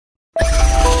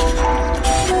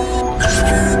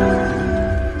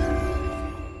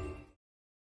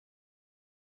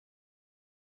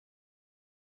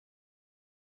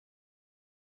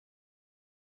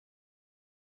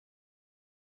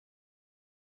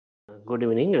Good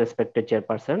evening, respected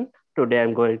chairperson. Today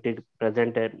I'm going to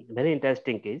present a very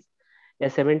interesting case. A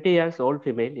 70 years old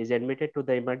female is admitted to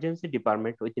the emergency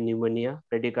department with pneumonia,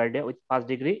 bradycardia with first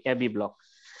degree AB block,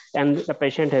 and the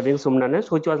patient having somnolence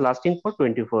which was lasting for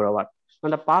 24 hours. On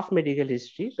the past medical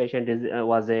history, patient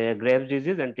was a Graves'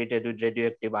 disease and treated with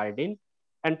radioactive iodine.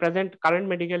 And present current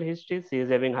medical history, she is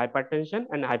having hypertension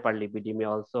and hyperlipidemia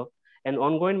also. And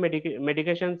ongoing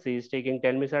medication, she is taking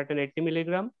 10-mesartan 80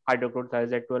 milligram,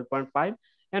 hydrochlorothiazide 12.5,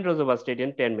 and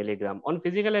rosuvastatin 10 milligram. On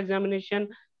physical examination,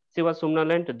 she was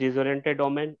somnolent, disoriented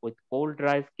woman with cold,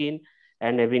 dry skin,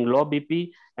 and having low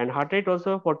BP, and heart rate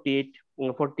also 48,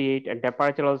 and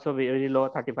temperature also very low,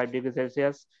 35 degrees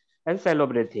Celsius, and shallow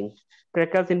breathing.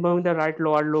 Fractures involving the right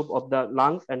lower lobe of the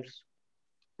lungs and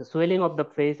swelling of the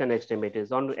face and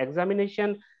extremities. On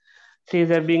examination, she is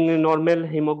having normal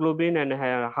hemoglobin and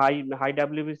high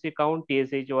WBC count.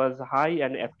 TSH was high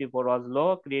and FT4 was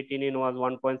low. Creatinine was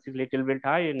 1.6, little bit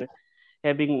high, and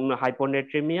having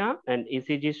hyponatremia, and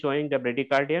ECG showing the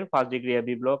bradycardia, first degree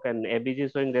AB block, and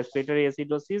ABG showing respiratory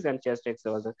acidosis and chest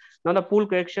exhaustion. Now the pool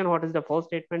correction, what is the first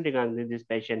statement regarding this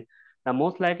patient? The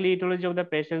most likely etiology of the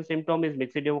patient's symptom is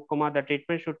myxedema coma. The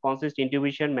treatment should consist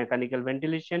intubation, mechanical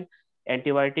ventilation,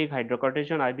 antibiotic,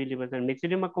 hydrocortisone, IV levels, and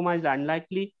myxedema coma is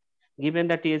unlikely given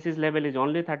the TSS level is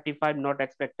only 35, not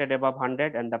expected above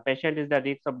 100, and the patient is the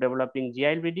risk of developing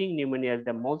GI bleeding. Pneumonia is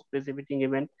the most precipitating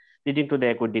event leading to the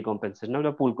acute decompensation. Now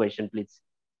the pool question, please.